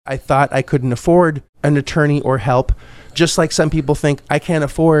I thought I couldn't afford an attorney or help, just like some people think I can't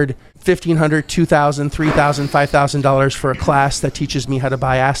afford $1,500, $2,000, $3,000, $5,000 for a class that teaches me how to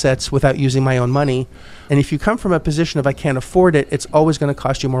buy assets without using my own money. And if you come from a position of I can't afford it, it's always going to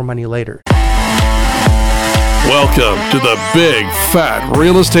cost you more money later. Welcome to the Big Fat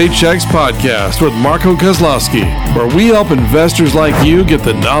Real Estate Checks podcast with Marco Kozlowski, where we help investors like you get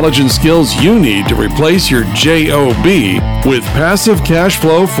the knowledge and skills you need to replace your JOB with passive cash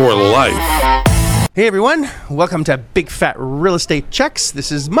flow for life. Hey everyone, welcome to Big Fat Real Estate Checks.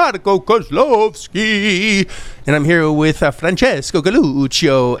 This is Marco Kozlowski, and I'm here with Francesco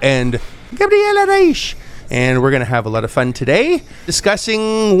Galluccio and Gabriela Reich. And we're going to have a lot of fun today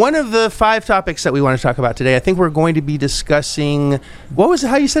discussing one of the 5 topics that we want to talk about today. I think we're going to be discussing, what was it,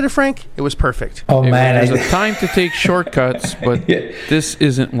 how you said it, Frank? It was perfect. Oh, man. There's a time to take shortcuts, but this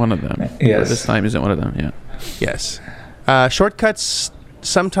isn't one of them. Yes. This time isn't one of them, yeah. Yes. Shortcuts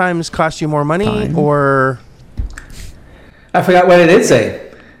sometimes cost you more money, Time. or... I forgot what it did say.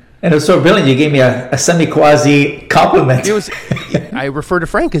 And it was so brilliant. You gave me a semi-quasi compliment. It was. I refer to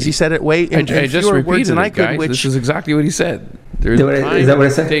Frank because he said it way in I just fewer repeated words than it, I could. guys. Which This is exactly what he said. There's Is that what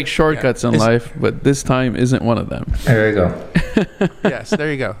it said? to take shortcuts in life, but this time isn't one of them. There you go. yes,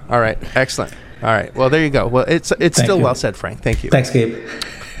 there you go. All right, excellent. All right, well there you go. Well, it's still you. Well said, Frank. Thank you. Thanks, Gabe.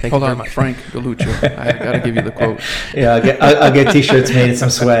 Thank Hold you very on, much. Frank Galluccio. I got to give you the quote. Yeah, I'll get T-shirts made and some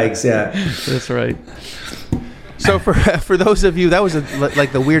swags. Yeah. That's right. So for those of you, that was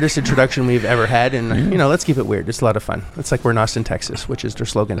like the weirdest introduction we've ever had, and let's keep it weird. It's a lot of fun. It's like we're in Austin, Texas, which is their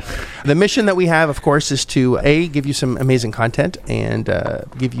slogan. The mission that we have, of course, is to give you some amazing content and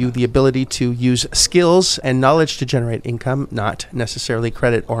give you the ability to use skills and knowledge to generate income, not necessarily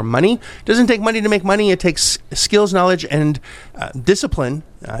credit or money. It doesn't take money to make money. It takes skills, knowledge, and discipline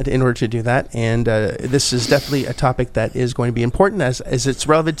in order to do that. And this is definitely a topic that is going to be important as it's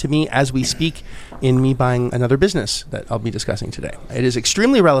relevant to me as we speak in me buying another business that I'll be discussing today. It is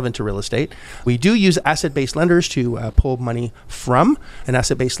extremely relevant to real estate. We do use asset-based lenders to pull money from. An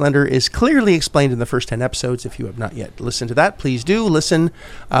asset-based lender is clearly explained in the first 10 episodes. If you have not yet listened to that, please do listen,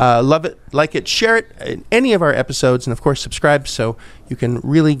 love it, like it, share it in any of our episodes, and of course subscribe so you can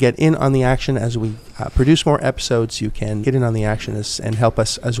really get in on the action as we produce more episodes. You can get in on the action and help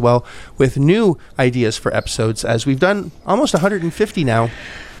us as well with new ideas for episodes, as we've done almost 150 now,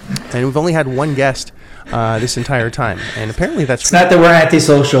 and we've only had one guest this entire time. And apparently that's... It's not that we're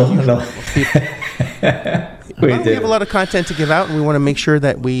antisocial. We have a lot of content to give out, and we want to make sure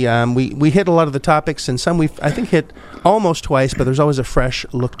that we hit a lot of the topics, and some I think hit almost twice, but there's always a fresh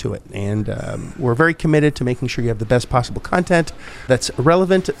look to it. And we're very committed to making sure you have the best possible content that's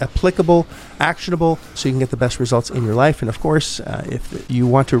relevant, applicable, actionable, so you can get the best results in your life. And of course, if you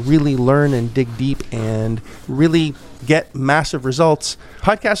want to really learn and dig deep and really get massive results,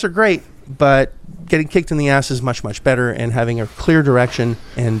 podcasts are great, but getting kicked in the ass is much, much better, and having a clear direction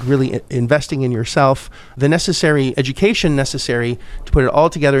and really investing in yourself, the necessary education necessary to put it all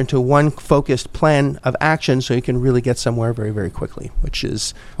together into one focused plan of action so you can really get somewhere very, very quickly, which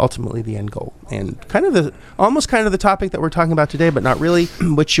is ultimately the end goal. And almost kind of the topic that we're talking about today, but not really,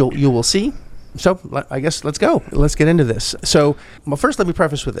 which you will see. So I guess let's go. Let's get into this. So, well, first let me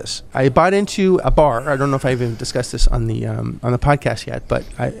preface with this. I bought into a bar. I don't know if I've even discussed this on the podcast yet, but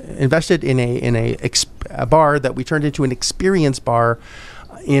I invested in a bar that we turned into an experience bar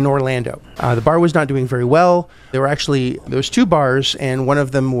in Orlando. The bar was not doing very well. There was 2 bars, and one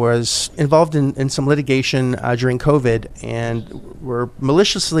of them was involved in some litigation during COVID, and were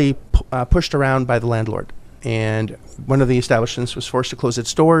maliciously pushed around by the landlord. And one of the establishments was forced to close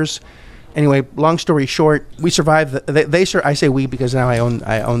its doors. Anyway, long story short, we survived. I say we because now I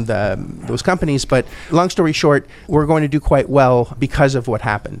own those companies. But long story short, we're going to do quite well because of what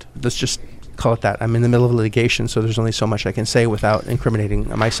happened. Let's just call it that. I'm in the middle of litigation, so there's only so much I can say without incriminating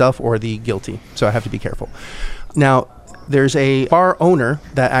myself or the guilty. So I have to be careful. Now, there's a bar owner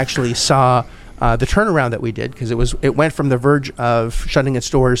that actually saw the turnaround that we did, because it went from the verge of shutting its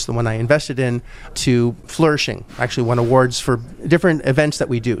doors, the one I invested in, to flourishing. Actually won awards for different events that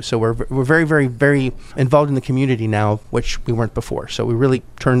we do. So we're very, very, very involved in the community now, which we weren't before. So we really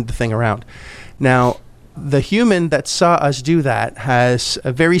turned the thing around. Now, the human that saw us do that has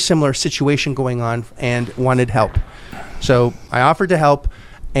a very similar situation going on and wanted help. So I offered to help,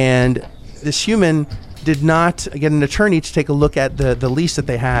 and this human did not get an attorney to take a look at the lease that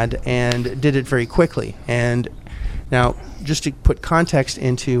they had, and did it very quickly. And Now, just to put context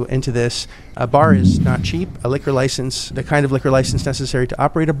into this, a bar is not cheap. A liquor license, the kind of liquor license necessary to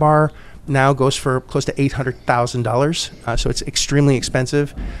operate a bar, now goes for close to $800,000. So it's extremely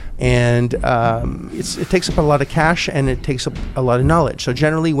expensive, and it takes up a lot of cash, and it takes up a lot of knowledge. So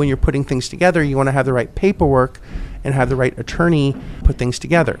generally, when you're putting things together, you want to have the right paperwork and have the right attorney put things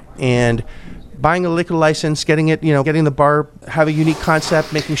together. And buying a liquor license, getting the bar, have a unique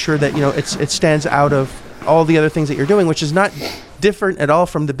concept, making sure that it stands out of all the other things that you're doing, which is not different at all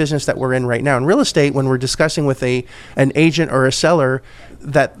from the business that we're in right now. In real estate, when we're discussing with an agent or a seller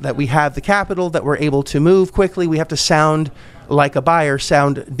that we have the capital, that we're able to move quickly, we have to sound like a buyer,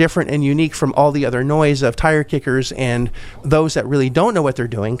 sound different and unique from all the other noise of tire kickers and those that really don't know what they're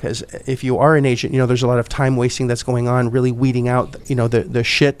doing. Because if you are an agent, there's a lot of time wasting that's going on, really weeding out the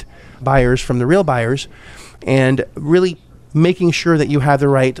shit buyers from the real buyers, and really making sure that you have the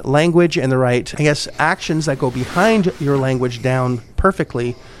right language and the right, actions that go behind your language down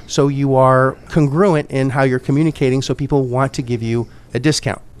perfectly, so you are congruent in how you're communicating, so people want to give you a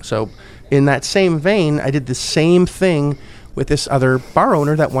discount. So in that same vein, I did the same thing with this other bar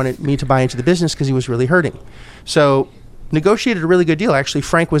owner that wanted me to buy into the business because he was really hurting. So negotiated a really good deal. Actually,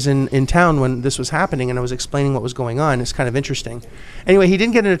 Frank was in town when this was happening, and I was explaining what was going on. It's kind of interesting. Anyway, he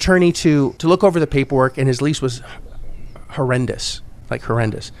didn't get an attorney to look over the paperwork, and his lease was horrendous.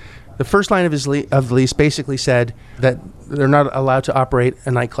 The first line of the lease basically said that they're not allowed to operate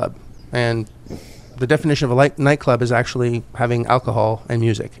a nightclub, and the definition of a nightclub is actually having alcohol and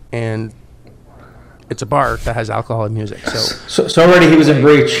music, and it's a bar that has alcohol and music. So already he was in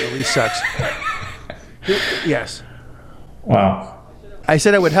breach. The lease sucks. Yes. Wow. I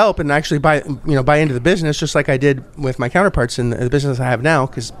said I would help and actually buy into the business, just like I did with my counterparts in the business I have now,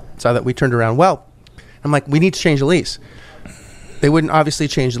 because saw that we turned around well. I'm like, we need to change the lease. They wouldn't obviously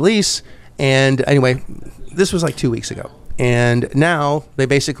change the lease. And anyway, this was like 2 weeks ago. And now they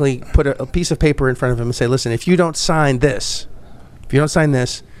basically put a piece of paper in front of him and say, listen, if you don't sign this,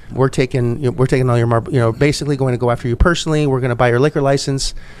 we're taking all your basically going to go after you personally. We're going to buy your liquor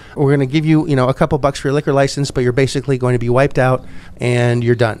license. We're going to give you, a couple bucks for your liquor license, but you're basically going to be wiped out and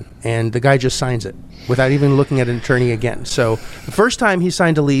you're done. And the guy just signs it without even looking at an attorney again. So the first time he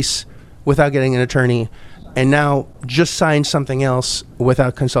signed a lease without getting an attorney, and now just signed something else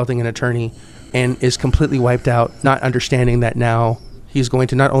without consulting an attorney, and is completely wiped out, not understanding that now he's going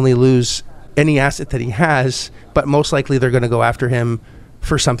to not only lose any asset that he has, but most likely they're going to go after him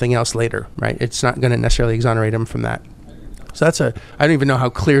for something else later, right? It's not going to necessarily exonerate him from that. So I don't even know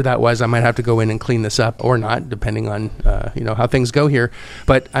how clear that was. I might have to go in and clean this up or not, depending on, how things go here.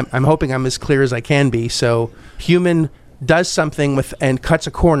 But I'm hoping I'm as clear as I can be. So Human does something and cuts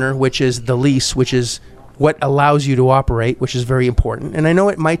a corner, which is the lease, which is what allows you to operate, which is very important. And I know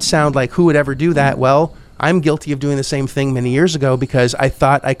it might sound like, who would ever do that? Well, I'm guilty of doing the same thing many years ago because I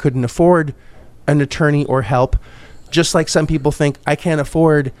thought I couldn't afford an attorney or help. Just like some people think I can't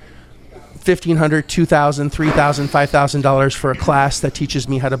afford $1,500, $2,000, $3,000, $5,000 for a class that teaches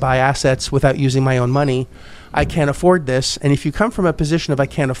me how to buy assets without using my own money. I can't afford this. And if you come from a position of I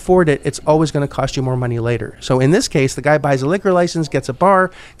can't afford it, it's always going to cost you more money later. So in this case, the guy buys a liquor license, gets a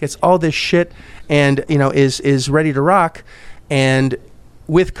bar, gets all this shit, and is ready to rock. And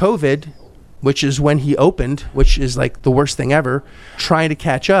with COVID, which is when he opened, which is like the worst thing ever, trying to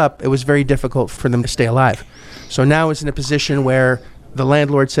catch up, it was very difficult for them to stay alive. So now it's in a position where the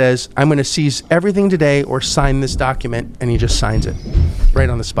landlord says, I'm going to seize everything today or sign this document, and he just signs it right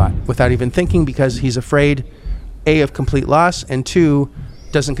on the spot without even thinking, because he's afraid, A, of complete loss, and 2,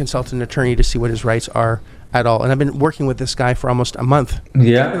 doesn't consult an attorney to see what his rights are at all. And I've been working with this guy for almost a month.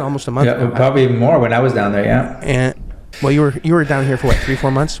 Yeah. Almost a month. Yeah, probably more when I was down there, yeah. And well, you were down here for what,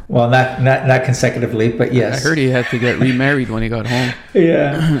 3-4 months? Well, not consecutively, but yes. I heard he had to get remarried when he got home.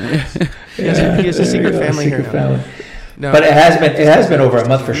 Yeah. He has a secret family here. Family. No. But it has been over a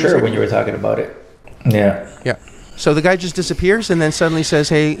month for sure when you were talking about it. Yeah. Yeah. So the guy just disappears and then suddenly says,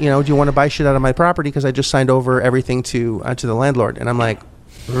 hey, do you want to buy shit out of my property? Because I just signed over everything to the landlord. And I'm like,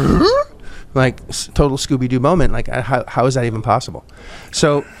 total Scooby-Doo moment. Like, how is that even possible?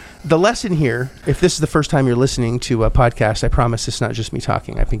 So the lesson here, if this is the first time you're listening to a podcast, I promise it's not just me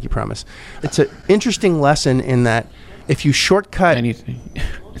talking. I think you promise. It's an interesting lesson in that if you shortcut anything,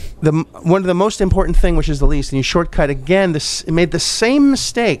 one of the most important thing, which is the lease, and you shortcut again, made the same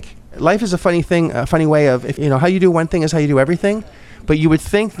mistake. Life is a funny thing, a funny way of, how you do one thing is how you do everything. But you would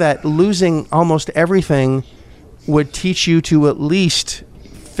think that losing almost everything would teach you to at least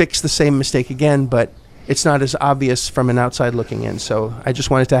fix the same mistake again. But it's not as obvious from an outside looking in. So I just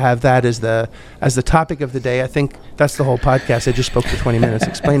wanted to have that as the topic of the day. I think that's the whole podcast. I just spoke for 20 minutes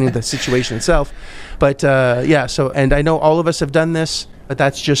explaining the situation itself. But so, and I know all of us have done this, but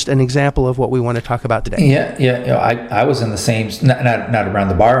that's just an example of what we want to talk about today. Yeah. I was in the same, not around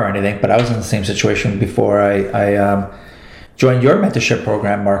the bar or anything, but I was in the same situation before I joined your mentorship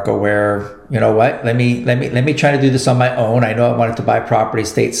program, Marco, where, you know what, let me try to do this on my own. I know I wanted to buy property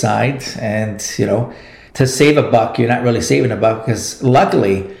stateside, and, you know, to save a buck, you're not really saving a buck, because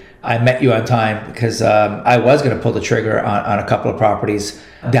luckily I met you on time, because I was going to pull the trigger on a couple of properties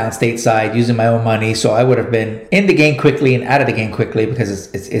down stateside using my own money. So I would have been in the game quickly and out of the game quickly,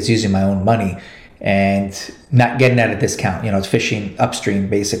 because it's using my own money and not getting at a discount. You know, it's fishing upstream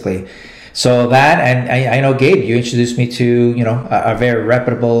basically. So that, and I know, Gabe, you introduced me to, you know, a very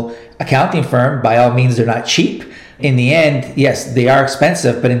reputable accounting firm. By all means, they're not cheap. In the end, yes, they are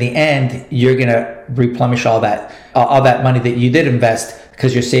expensive, but in the end, you're going to replenish all that money that you did invest,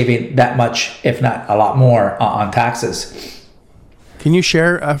 because you're saving that much, if not a lot more, on taxes. Can you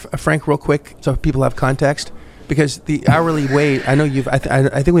share, Frank, real quick, so people have context? Because the hourly wage, I know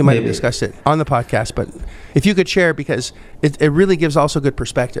I think we might have discussed it on the podcast, but if you could share, because it really gives also good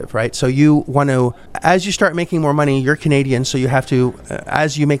perspective, right? So you want to, as you start making more money, you're Canadian, so you have to,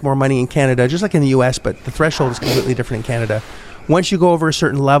 as you make more money in Canada, just like in the US, but the threshold is completely different in Canada. Once you go over a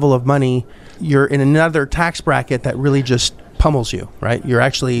certain level of money, you're in another tax bracket that really just pummels you, right? You're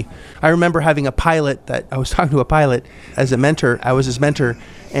actually, I remember having a pilot that I was talking to a pilot as a mentor. I was his mentor,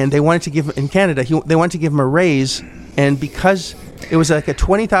 and they wanted to give, in Canada, they wanted to give him a raise, and because it was like a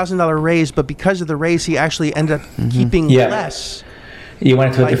 $20,000 raise, but because of the raise, he actually ended up keeping less. You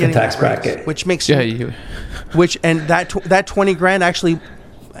went to a different tax bracket, which makes which, and that 20 grand actually,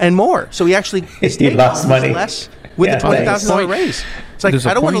 and more. So he actually he lost money less with the $20,000 raise. It's like,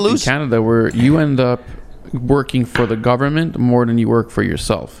 I don't want to lose. In Canada, where you end up working for the government more than you work for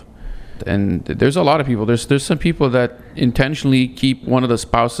yourself. And there's a lot of people, there's some people that intentionally keep one of the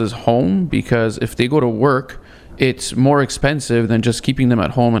spouses home, because if they go to work, it's more expensive than just keeping them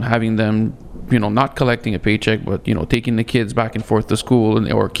at home and having them, you know, not collecting a paycheck, but, you know, taking the kids back and forth to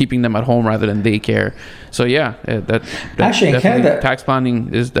school, or keeping them at home rather than daycare. So that actually in Canada, tax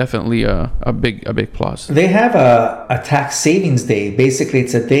planning is definitely a big plus. They have a tax savings day. Basically,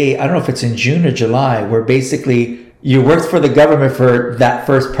 it's a day, I don't know if it's in June or July, where basically you worked for the government for that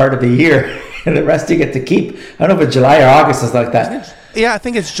first part of the year, and the rest you get to keep. I don't know if it's July or August, it's like that. Yeah, I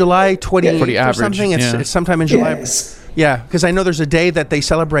think it's July 20 for the average, or something. It's sometime in July. Yes. Yeah, because I know there's a day that they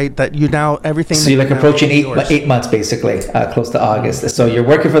celebrate that you now, everything. So you're like approaching 8 months, basically, close to August. So you're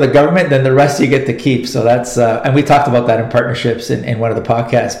working for the government, then the rest you get to keep. So that's, and we talked about that in partnerships in one of the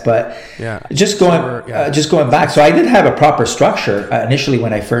podcasts. But just going back, so I did have a proper structure initially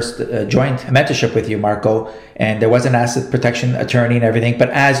when I first joined mentorship with you, Marco, and there was an asset protection attorney and everything. But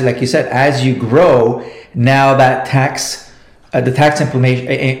as, like you said, as you grow, now that the tax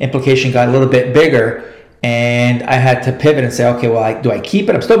implication got a little bit bigger. And I had to pivot and say, okay, well, do I keep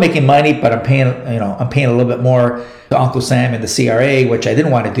it? I'm still making money, but I'm paying a little bit more to Uncle Sam and the CRA, which I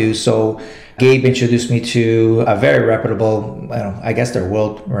didn't want to do. So Gabe introduced me to a very reputable, I guess they're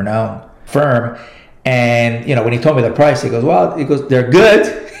world-renowned firm. And, you know, when he told me the price, he goes, they're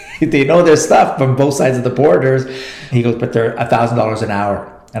good. They know their stuff from both sides of the borders. He goes, but they're $1,000 an hour.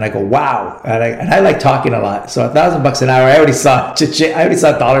 And I go, wow. And I like talking a lot. So $1,000 an hour, I already saw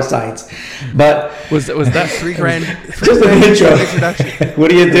dollar signs. But was that $3 grand? Just an intro. What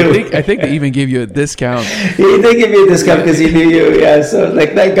do you do? I think they even gave you a discount. He did give me a discount because he knew you. Yeah. So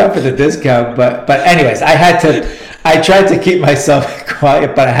like, thank God for the discount. But anyways, I tried to keep myself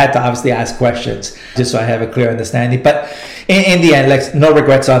quiet, but I had to obviously ask questions just so I have a clear understanding. But in the end, like, no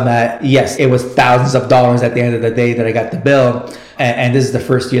regrets on that. Yes, it was thousands of dollars at the end of the day that I got the bill. And this is the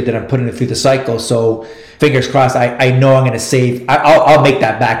first year that I'm putting it through the cycle. So fingers crossed, I know I'm going to save. I'll make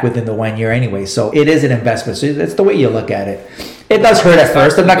that back within the 1 year anyway. So it is an investment. So that's the way you look at it. It does hurt at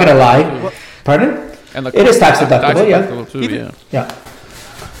first. I'm not going to lie. Pardon? And it is tax deductible. Too, yeah.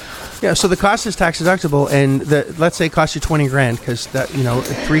 Yeah, so the cost is tax deductible, and let's say it costs you 20 grand, because that, you know,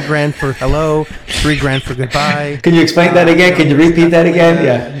 $3 grand for hello, $3 grand for goodbye. Can you explain that again? Can you repeat that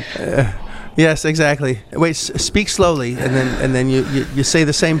again? Yeah. Yes, exactly. Wait, speak slowly, and then you say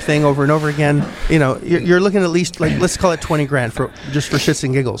the same thing over and over again. You know, you're looking at least, like, let's call it 20 grand just for shits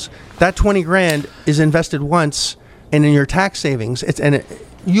and giggles. That 20 grand is invested once. and in your tax savings,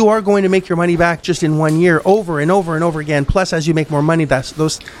 you are going to make your money back just in 1 year over and over and over again. Plus, as you make more money,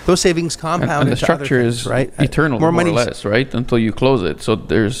 those savings compound. And the structure is right? Eternal, more or less, right? Until you close it. So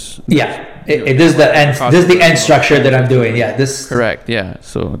there's it is the end. This is the end structure that I'm doing. Yeah, this correct. Yeah.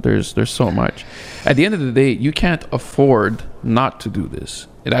 So there's so much. At the end of the day, you can't afford not to do this.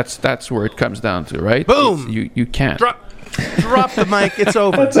 That's where it comes down to, right? Boom. You can't. Drop the mic. It's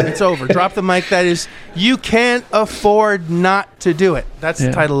over. It's over. Drop the mic. That is, you can't afford not to do it. That's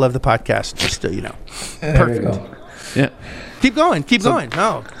the title of the podcast, just so you know. Perfect. Yeah. Keep going.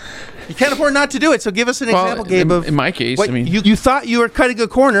 No. You can't afford not to do it. So give us an example, Gabe, of... In my case, I mean... You thought you were cutting a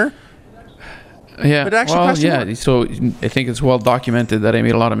corner... Yeah, but actually so I think it's well documented that I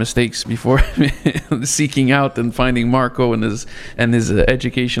made a lot of mistakes before seeking out and finding Marco and his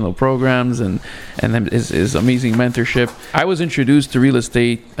educational programs and his amazing mentorship. I was introduced to real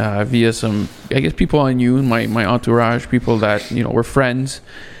estate via some, I guess, people I knew in my entourage, people that were friends.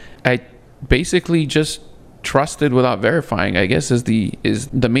 I basically just trusted without verifying, I guess, is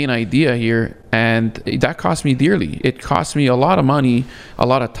the main idea here, and that cost me dearly. It cost me a lot of money, a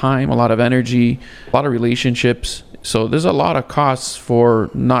lot of time, a lot of energy, a lot of relationships. So there's a lot of costs for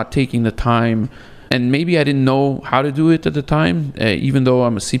not taking the time, and maybe I didn't know how to do it at the time. Even though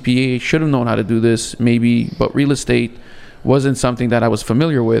I'm a CPA, I should have known how to do this maybe, but real estate wasn't something that I was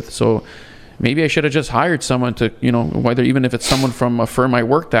familiar with. So maybe I should have just hired someone to, whether even if it's someone from a firm I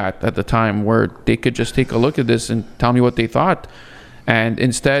worked at the time, where they could just take a look at this and tell me what they thought, and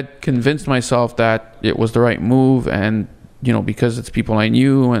instead convinced myself that it was the right move, and because it's people I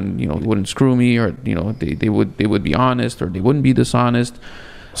knew, and wouldn't screw me, or they would be honest, or they wouldn't be dishonest.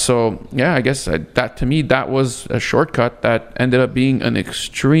 So yeah, I guess that to me, that was a shortcut that ended up being an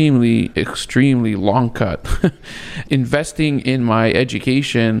extremely, extremely long cut. Investing in my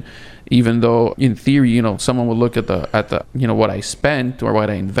education, even though in theory, someone would look at the what I spent or what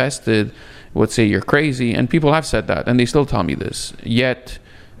I invested, would say you're crazy, and people have said that, and they still tell me this. Yet,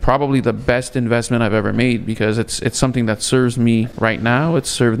 probably the best investment I've ever made, because it's something that serves me right now. It's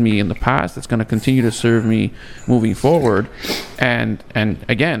served me in the past. It's going to continue to serve me moving forward. And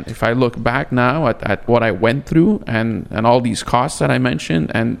again, if I look back now at what I went through and all these costs that I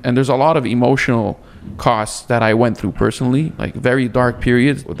mentioned, and there's a lot of emotional costs that I went through personally, like very dark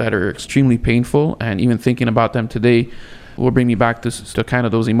periods that are extremely painful, and even thinking about them today will bring me back to kind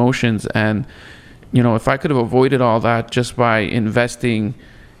of those emotions. And if I could have avoided all that just by investing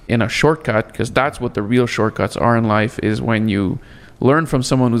in a shortcut, because that's what the real shortcuts are in life, is when you learn from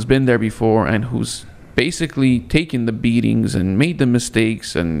someone who's been there before and who's basically taken the beatings and made the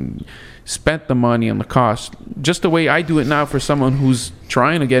mistakes and spent the money and the cost, just the way I do it now for someone who's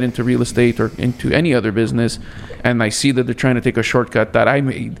trying to get into real estate or into any other business, and I see that they're trying to take a shortcut that I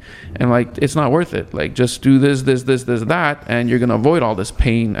made, and it's not worth it. Just do this, that, and you're going to avoid all this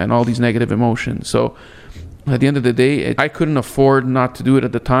pain and all these negative emotions. So at the end of the day, I couldn't afford not to do it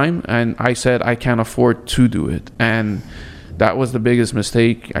at the time, and I said I can't afford to do it. And that was the biggest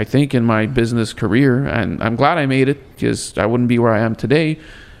mistake, I think, in my business career. And I'm glad I made it, because I wouldn't be where I am today.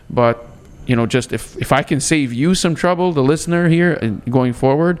 But just if I can save you some trouble, the listener here, and going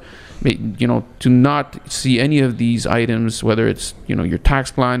forward, to not see any of these items, whether it's your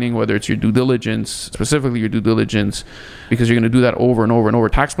tax planning, whether it's your due diligence, specifically your due diligence, because you're going to do that over and over and over.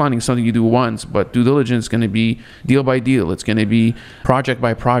 Tax planning is something you do once, but due diligence is going to be deal by deal. It's going to be project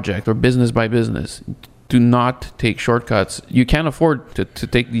by project or business by business. Do not take shortcuts. You can't afford to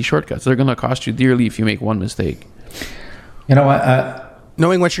take these shortcuts. They're going to cost you dearly if you make one mistake. You know what?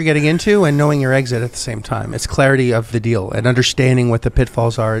 Knowing what you're getting into and knowing your exit at the same time. It's clarity of the deal and understanding what the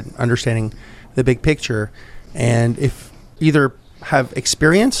pitfalls are, understanding the big picture. And if either have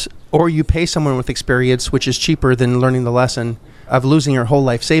experience or you pay someone with experience, which is cheaper than learning the lesson of losing your whole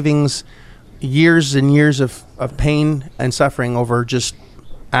life savings, years and years of pain and suffering over just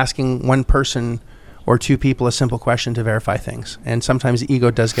asking one person or two people a simple question to verify things. And sometimes the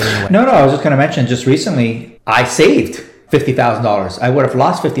ego does get in the way. No, I was just going to mention, just recently, I saved $50,000. I would have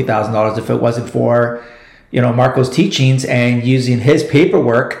lost $50,000 if it wasn't for, Marco's teachings and using his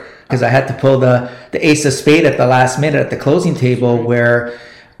paperwork, because I had to pull the ace of spade at the last minute at the closing table, where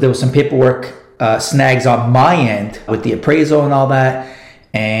there was some paperwork snags on my end with the appraisal and all that,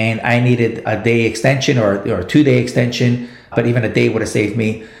 and I needed a day extension or a 2-day extension, but even a day would have saved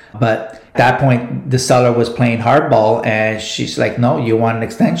me. But at that point, the seller was playing hardball, and she's like, no, you want an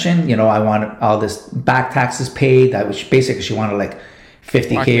extension? I want all this back taxes paid. That was basically, she wanted like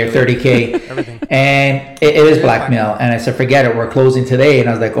 $50K or $30K. Everything. And it is blackmail. And I said, forget it. We're closing today. And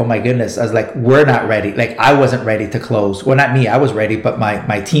I was like, oh my goodness. I was like, we're not ready. I wasn't ready to close. Well, not me. I was ready, but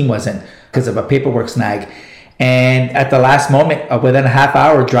my team wasn't, because of a paperwork snag. And at the last moment, within a half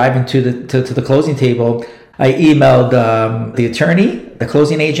hour driving to the closing table, I emailed the attorney, the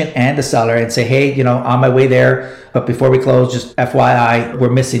closing agent, and the seller and say, hey, on my way there, but before we close, just FYI,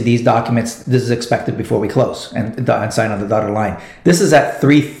 we're missing these documents. This is expected before we close and sign on the dotted line. This is at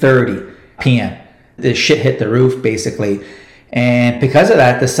 3:30 p.m. The shit hit the roof, basically. And because of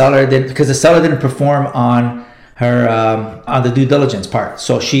that, the seller didn't perform on her on the due diligence part.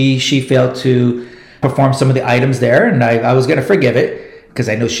 So she failed to perform some of the items there, and I was going to forgive it, because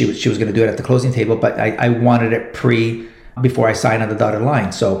I know she was going to do it at the closing table, but I wanted it before I signed on the dotted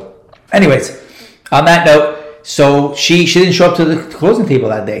line. So anyways, on that note, so she didn't show up to the closing table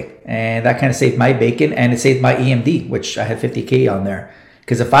that day, and that kind of saved my bacon, and it saved my EMD, which I had $50K on there,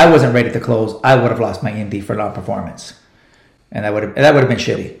 because if I wasn't ready to close, I would have lost my EMD for non-performance, and that would have been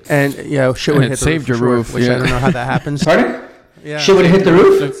shitty. And shit would hit the saved your roof, which I don't know how that happens. Pardon? Yeah, shit would have hit the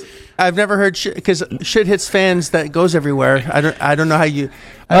roof. I've never heard shit, because shit hits fans that goes everywhere. I don't know how you.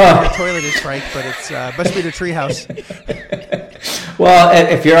 I don't know how the toilet is right, but it's must be the treehouse. Well,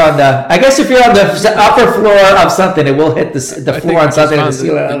 if you're on the upper floor of something, it will hit the floor on something.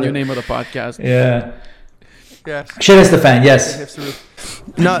 The new name of the podcast. Yeah. Yeah. Shit hits the fan. Yes. It hits the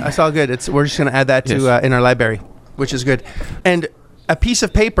roof. No, it's all good. We're just gonna add that to in our library, which is good. And a piece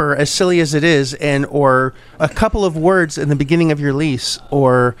of paper, as silly as it is, or a couple of words in the beginning of your lease,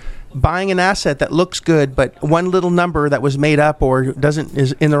 or buying an asset that looks good, but one little number that was made up or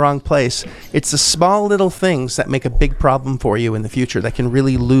is in the wrong place. It's the small little things that make a big problem for you in the future that can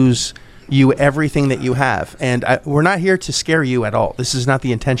really lose you everything that you have. And we're not here to scare you at all. This is not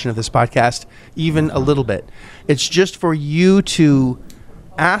the intention of this podcast, even a little bit. It's just for you to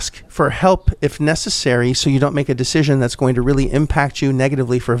ask for help if necessary, so you don't make a decision that's going to really impact you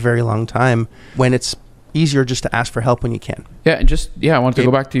negatively for a very long time, when it's easier just to ask for help when you can. Yeah, and I wanted to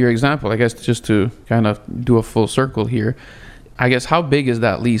go back to your example, I guess, just to kind of do a full circle here. I guess, how big is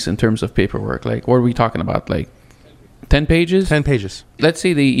that lease in terms of paperwork? Like, what are we talking about? Like 10 pages? 10 pages. Let's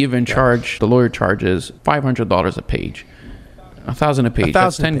say they even charge, the lawyer charges $500 a page. $1,000 a page.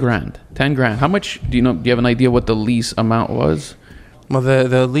 That's 10 grand. 10 grand. How much, do you have an idea what the lease amount was? Well,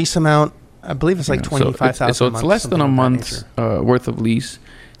 the lease amount, I believe it's like $25,000. So it's less than a month's worth of lease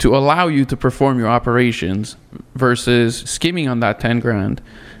to allow you to perform your operations, versus skimming on that 10 grand.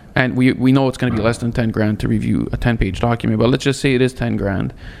 And we know it's going to be less than 10 grand to review a 10-page document, but let's just say it is 10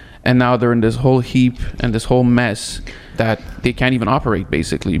 grand. And now they're in this whole heap and this whole mess that they can't even operate,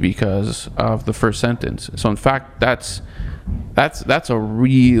 basically, because of the first sentence. So in fact, that's a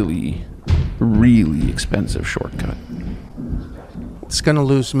really, really expensive shortcut. It's going to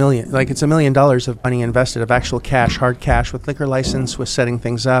lose millions. Like, it's $1 million of money invested, of actual cash, hard cash, with liquor license, with setting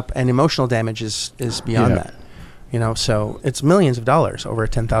things up, and emotional damage is beyond that. So it's millions of dollars over a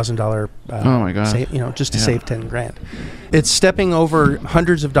 $10,000. Oh my God! Just to save 10 grand. It's stepping over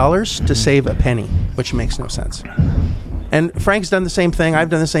hundreds of dollars to save a penny, which makes no sense. And Frank's done the same thing. I've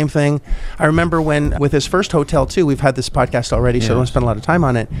done the same thing. I remember when, with his first hotel too, we've had this podcast already, so I don't spend a lot of time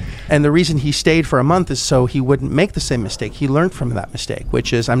on it. And the reason he stayed for a month is so he wouldn't make the same mistake. He learned from that mistake,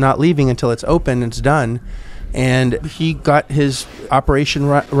 which is, I'm not leaving until it's open and it's done. And he got his operation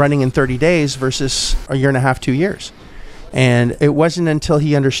running in 30 days versus a year and a half, 2 years. And it wasn't until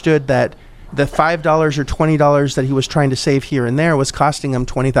he understood that the $5 or $20 that he was trying to save here and there was costing him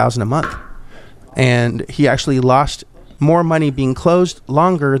 $20,000 a month. And he actually lost more money being closed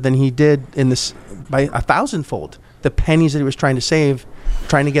longer than he did by 1,000-fold. The pennies that he was trying to save,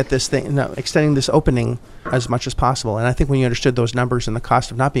 trying to get this thing, extending this opening as much as possible. And I think when you understood those numbers and the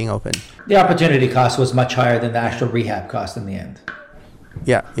cost of not being open, the opportunity cost was much higher than the actual rehab cost in the end.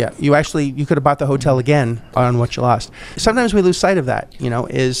 Yeah. You could have bought the hotel again on what you lost. Sometimes we lose sight of that,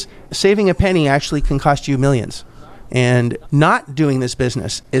 is saving a penny actually can cost you millions. And not doing this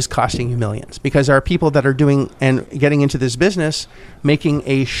business is costing you millions, because there are people that are doing and getting into this business, making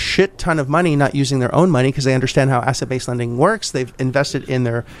a shit ton of money, not using their own money because they understand how asset-based lending works. They've invested in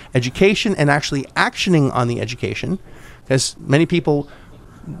their education and actually actioning on the education, because many people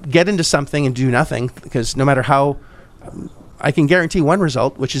get into something and do nothing, because no matter how... I can guarantee one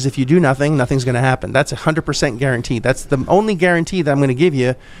result, which is if you do nothing, nothing's going to happen. That's 100% guaranteed. That's the only guarantee that I'm going to give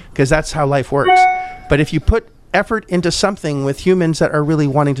you, because that's how life works. But if you put effort into something with humans that are really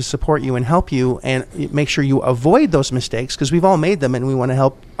wanting to support you and help you, and make sure you avoid those mistakes, because we've all made them and we want to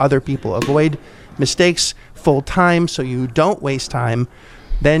help other people avoid mistakes full time so you don't waste time,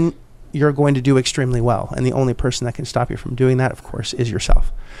 then you're going to do extremely well. And the only person that can stop you from doing that, of course, is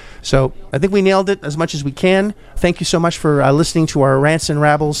yourself. So I think we nailed it as much as we can. Thank you so much for listening to our rants and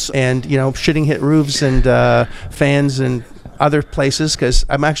rabbles and, shitting hit roofs and fans and other places, because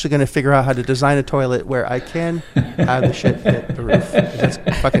I'm actually going to figure out how to design a toilet where I can have the shit hit the roof. That's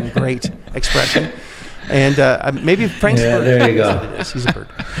a fucking great expression. And maybe Frank's bird. There you go. He's a bird.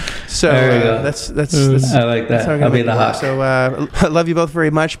 So that's I like that. I'll be the hawk. So I love you both very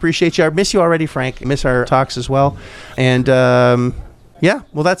much. Appreciate you. I miss you already, Frank. I miss our talks as well. And yeah,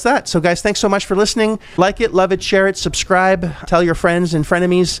 well, that's that. So, guys, thanks so much for listening. Like it, love it, share it, subscribe, tell your friends and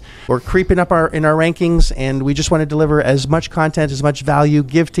frenemies. We're creeping up in our rankings, and we just want to deliver as much content, as much value,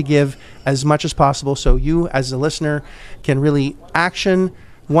 give as much as possible, so you, as a listener, can really action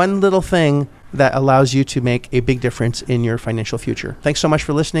one little thing that allows you to make a big difference in your financial future. Thanks so much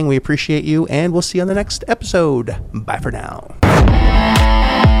for listening. We appreciate you, and we'll see you on the next episode. Bye for now.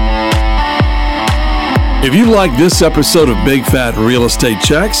 If you like this episode of Big Fat Real Estate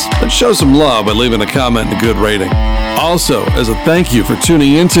Checks, then show some love by leaving a comment and a good rating. Also, as a thank you for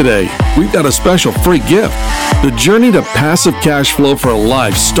tuning in today, we've got a special free gift. The journey to passive cash flow for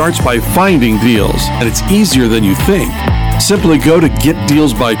life starts by finding deals, and it's easier than you think. Simply go to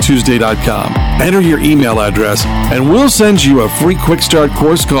getdealsbytuesday.com, enter your email address, and we'll send you a free quick start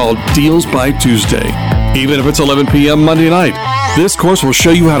course called Deals by Tuesday. Even if it's 11 p.m. Monday night, this course will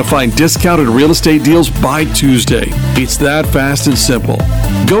show you how to find discounted real estate deals by Tuesday. It's that fast and simple.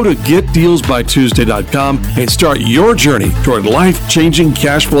 Go to getdealsbytuesday.com and start your journey toward life-changing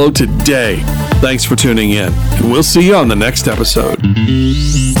cash flow today. Thanks for tuning in, and we'll see you on the next episode.